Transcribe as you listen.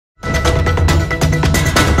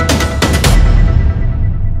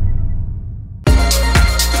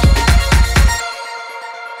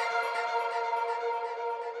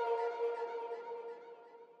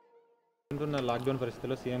ఉంటున్న లాక్డౌన్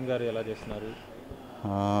పరిస్థితుల్లో సీఎం గారు ఎలా చేస్తున్నారు?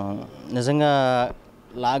 నిజంగా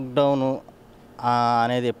లాక్డౌను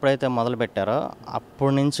అనేది ఎప్పుడైతే మొదలుపెట్టారో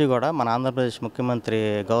అప్పటి నుంచి కూడా మన ఆంధ్రప్రదేశ్ ముఖ్యమంత్రి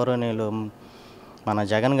గౌరవనీయులు మన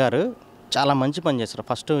జగన్ గారు చాలా మంచి పని చేశారు.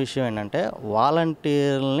 ఫస్ట్ విషయం ఏంటంటే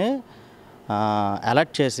వాలంటీర్లని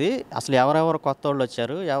అలర్ట్ చేసి అసలు ఎవరెవరు కొత్త వాళ్ళు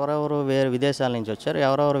వచ్చారు, ఎవరెవరు వేరే విదేశాల నుంచి వచ్చారు,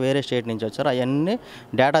 ఎవరెవరు వేరే స్టేట్ నుంచి వచ్చారు, అవన్నీ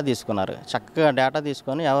డేటా తీసుకున్నారు. చక్కగా డేటా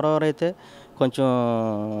తీసుకొని ఎవరెవరైతే కొంచెం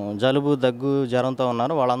జలుబు దగ్గు జ్వరంతో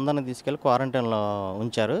ఉన్నారో వాళ్ళందరినీ తీసుకెళ్ళి క్వారంటైన్లో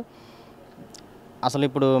ఉంచారు. అసలు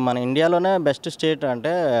ఇప్పుడు మన ఇండియాలోనే బెస్ట్ స్టేట్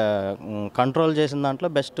అంటే కంట్రోల్ చేసిన దాంట్లో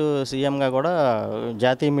బెస్ట్ సీఎంగా కూడా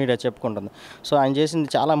జాతీయ మీడియా చెప్పుకుంటుంది. సో ఆయన చేసింది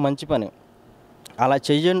చాలా మంచి పని. అలా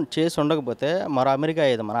చేసి ఉండకపోతే మరో అమెరికా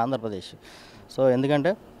అయ్యేది మన ఆంధ్రప్రదేశ్. సో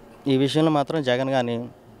ఎందుకంటే ఈ విషయంలో మాత్రం జగన్ గారిని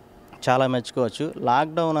చాలా మెచ్చుకోవచ్చు.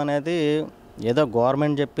 లాక్డౌన్ అనేది ఏదో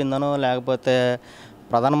గవర్నమెంట్ చెప్పిందనో లేకపోతే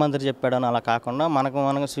ప్రధానమంత్రి చెప్పాడనో అలా కాకుండా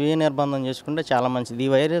మనకు స్వీయ నిర్బంధం చేసుకుంటే చాలా మంచిది. ఈ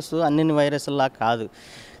వైరస్ అన్ని వైరస్లా కాదు,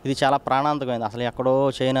 ఇది చాలా ప్రాణాంతకమైంది. అసలు ఎక్కడో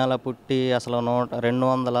చైనాలో పుట్టి అసలు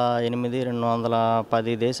 208,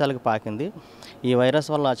 210 దేశాలకు పాకింది. ఈ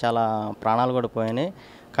వైరస్ వల్ల చాలా ప్రాణాలు కూడా పోయినాయి.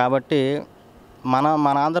 కాబట్టి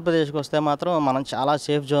మన ఆంధ్రప్రదేశ్కి వస్తే మాత్రం మనం చాలా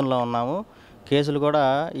సేఫ్ జోన్లో ఉన్నాము. కేసులు కూడా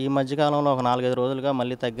ఈ మధ్యకాలంలో ఒక 4-5 రోజులుగా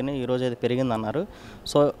మళ్ళీ తగ్గినాయి. ఈరోజు అయితే పెరిగిందన్నారు.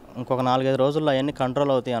 సో ఇంకొక 4-5 రోజుల్లో అవన్నీ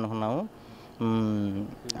కంట్రోల్ అవుతాయి అనుకున్నాము.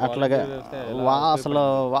 అట్లాగే అసలు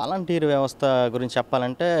వాలంటీర్ వ్యవస్థ గురించి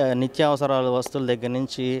చెప్పాలంటే నిత్యావసరాల వస్తువుల దగ్గర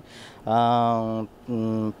నుంచి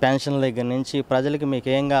పెన్షన్ల దగ్గర నుంచి ప్రజలకి మీకు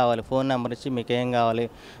ఏం కావాలి, ఫోన్ నెంబర్ ఇచ్చి మీకు ఏం కావాలి,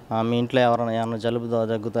 మీ ఇంట్లో ఏమైనా జలుబు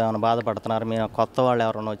దగ్గుతో ఏమైనా బాధపడుతున్నారు, మీరు కొత్త వాళ్ళు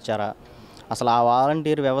ఎవరైనా వచ్చారా, అసలు ఆ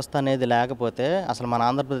వాలంటీర్ వ్యవస్థ అనేది లేకపోతే అసలు మన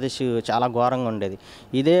ఆంధ్రప్రదేశ్ చాలా ఘోరంగా ఉండేది.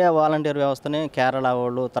 ఇదే వాలంటీర్ వ్యవస్థని కేరళ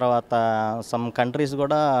వాళ్ళు తర్వాత సమ్ కంట్రీస్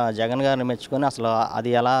కూడా జగన్ గారిని మెచ్చుకొని అసలు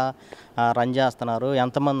అది ఎలా రన్ చేస్తున్నారు,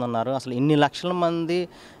 ఎంతమంది ఉన్నారు, అసలు ఇన్ని లక్షల మంది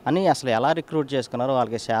అని అసలు ఎలా రిక్రూట్ చేసుకున్నారు,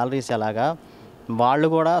 వాళ్ళకి శాలరీస్ ఎలాగా, వాళ్ళు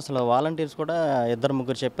కూడా అసలు వాలంటీర్స్ కూడా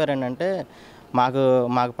 2-3 చెప్పారు ఏంటంటే మాకు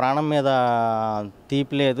ప్రాణం మీద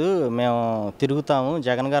తీపి లేదు, మేము తిరుగుతాము,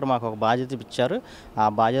 జగన్ గారు మాకు ఒక బాధ్యత ఇచ్చారు, ఆ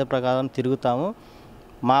బాధ్యత ప్రకారం తిరుగుతాము,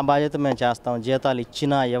 మా బాధ్యత మేము చేస్తాము, జీతాలు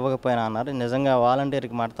ఇచ్చినా ఇవ్వకపోయినా అన్నారు. నిజంగా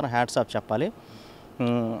వాలంటీర్కి మాత్రం హ్యాట్స్ ఆఫ్ చెప్పాలి.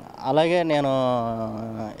 అలాగే నేను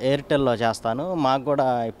ఎయిర్టెల్లో చేస్తాను. మాకు కూడా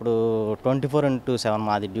ఇప్పుడు 24/7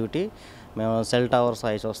 మాది డ్యూటీ. మేము సెల్ టవర్స్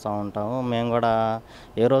అవి చూస్తూ ఉంటాము. మేము కూడా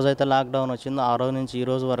ఏ రోజైతే లాక్డౌన్ వచ్చిందో ఆ రోజు నుంచి ఈ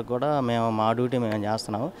రోజు వరకు కూడా మేము మా డ్యూటీ మేము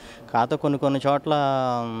చేస్తున్నాము. కాకపోతే కొన్ని చోట్ల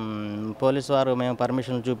పోలీసు వారు మేము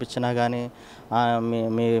పర్మిషన్లు చూపించినా కానీ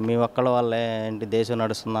మీ ఒక్కళ్ళ వల్లే ఏంటి దేశం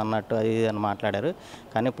నడుస్తుంది అన్నట్టు అది అని మాట్లాడారు.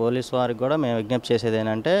 కానీ పోలీసు వారికి కూడా మేము విజ్ఞప్తి చేసేది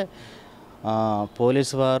ఏంటంటే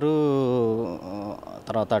పోలీసు వారు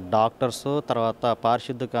తర్వాత డాక్టర్సు తర్వాత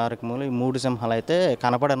పారిశుద్ధ కార్యక్రమాలు ఈ 3 సింహాలు అయితే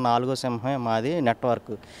కనపడే 4వ సింహమే మాది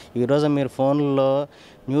నెట్వర్క్. ఈరోజు మీరు ఫోన్లో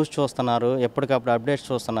న్యూస్ చూస్తున్నారు, ఎప్పటికప్పుడు అప్డేట్స్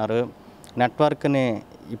చూస్తున్నారు. నెట్వర్క్ని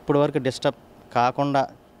ఇప్పటి వరకు డిస్టర్బ్ కాకుండా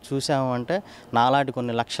చూసాము అంటే నాలాంటి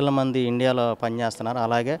కొన్ని లక్షల మంది ఇండియాలో పనిచేస్తున్నారు.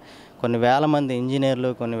 అలాగే కొన్ని వేల మంది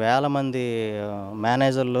ఇంజనీర్లు, కొన్ని వేల మంది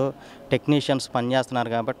మేనేజర్లు, టెక్నీషియన్స్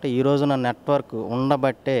పనిచేస్తున్నారు. కాబట్టి ఈ రోజున నెట్వర్క్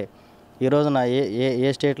ఉండబట్టే ఈ రోజున ఏ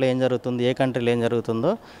స్టేట్లో ఏం జరుగుతుంది, ఏ కంట్రీలో ఏం జరుగుతుందో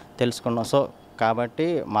తెలుసుకున్నాం. సో కాబట్టి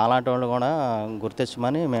మాలాంటి వాళ్ళు కూడా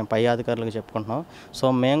గుర్తించమని మేము పై అధికారులకు చెప్పుకుంటున్నాం. సో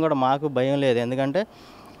మేము కూడా మాకు భయం లేదు, ఎందుకంటే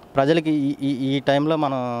ప్రజలకి ఈ టైంలో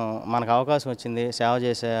మనకు అవకాశం వచ్చింది, సేవ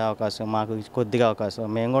చేసే అవకాశం, మాకు కొద్దిగా అవకాశం.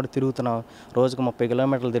 మేము కూడా తిరుగుతున్నాం, రోజుకు 30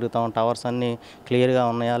 కిలోమీటర్లు తిరుగుతాం. టవర్స్ అన్నీ క్లియర్గా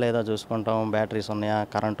ఉన్నాయా లేదా చూసుకుంటాం, బ్యాటరీస్ ఉన్నాయా,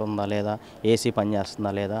 కరెంట్ ఉందా లేదా, ఏసీ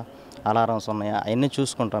పనిచేస్తుందా లేదా, అలారమ్స్ ఉన్నాయా, అవన్నీ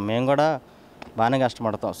చూసుకుంటాం. మేము కూడా బాగానే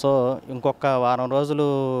కష్టపడతాం. సో ఇంకొక వారం రోజులు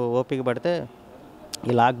ఓపిక పడితే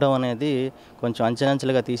ఈ లాక్డౌన్ అనేది కొంచెం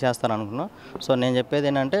అంచెలంచెలుగా తీసేస్తారనుకున్నాం. సో నేను చెప్పేది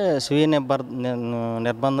ఏంటంటే స్వీయ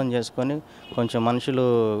నిర్బంధం చేసుకొని కొంచెం మనుషులు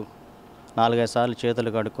 4-5 సార్లు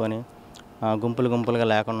చేతులు కడుక్కొని గుంపులుగా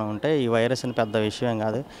లేకుండా ఉంటే ఈ వైరస్ని పెద్ద విషయం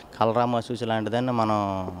కాదు. కలరామా సూచి లాంటిదాన్ని మనం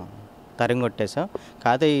తరిగొట్టేసాం.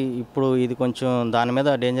 కాకపోతే ఇప్పుడు ఇది కొంచెం దాని మీద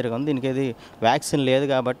డేంజర్గా ఉంది. దీనికి ఇది వ్యాక్సిన్ లేదు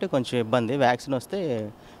కాబట్టి కొంచెం ఇబ్బంది. వ్యాక్సిన్ వస్తే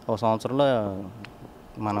ఒక సంవత్సరంలో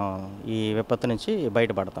మనం ఈ విపత్తు నుంచి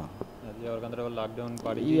బయటపడతాం.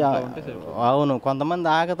 అవును, కొంతమంది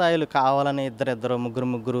ఆకతాయిలు కావాలని ఇద్దరు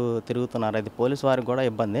ముగ్గురు తిరుగుతున్నారు. అది పోలీసు వారికి కూడా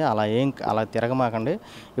ఇబ్బంది. అలా తిరగమాకండి.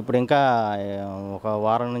 ఇప్పుడు ఇంకా ఒక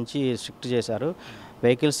వారం నుంచి స్ట్రిక్ట్ చేశారు.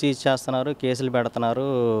 వెహికల్స్ సీజ్ చేస్తున్నారు, కేసులు పెడుతున్నారు,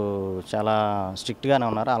 చాలా స్ట్రిక్ట్గానే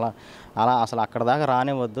ఉన్నారు. అలా అసలు అక్కడ దాకా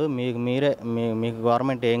రానివ్వద్దు. మీకు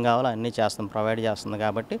గవర్నమెంట్ ఏం కావాలో అన్నీ ప్రొవైడ్ చేస్తుంది.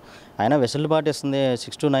 కాబట్టి అయినా వెసులుబాటు ఇస్తుంది,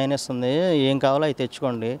 6 to 9 ఇస్తుంది. ఏం కావాలో అవి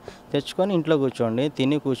తెచ్చుకొని ఇంట్లో కూర్చోండి,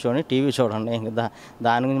 తిని కూర్చోండి, టీవీ చూడండి.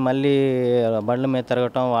 దాని గురించి మళ్ళీ బండ్ల మీద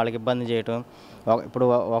తిరగటం, వాళ్ళకి ఇబ్బంది చేయటం ఇప్పుడు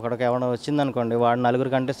ఒకడికి ఎవరైనా వచ్చిందనుకోండి, వాడు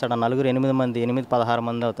నలుగురికి అంటిస్తాడు, ఆ నలుగురు 8 మంది, 8, 16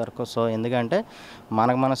 మంది అవుతారు. సో ఎందుకంటే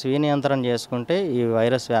మన స్వీయ నియంత్రణ చేసుకుంటే ఈ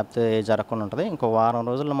వైరస్ వ్యాప్తి జరగకుండా ఉంటుంది. ఇంకో వారం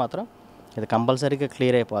రోజుల్లో మాత్రం ఇది కంపల్సరీగా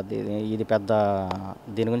క్లియర్ అయిపోద్ది. ఇది పెద్ద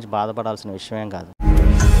దీని గురించి బాధపడాల్సిన విషయం కాదు.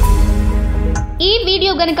 ఈ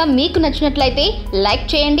వీడియో గనుక మీకు నచ్చినట్లయితే లైక్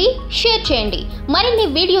చేయండి, షేర్ చేయండి. మరిన్ని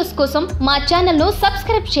వీడియోస్ కోసం మా ఛానల్ను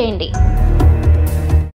సబ్స్క్రైబ్ చేయండి.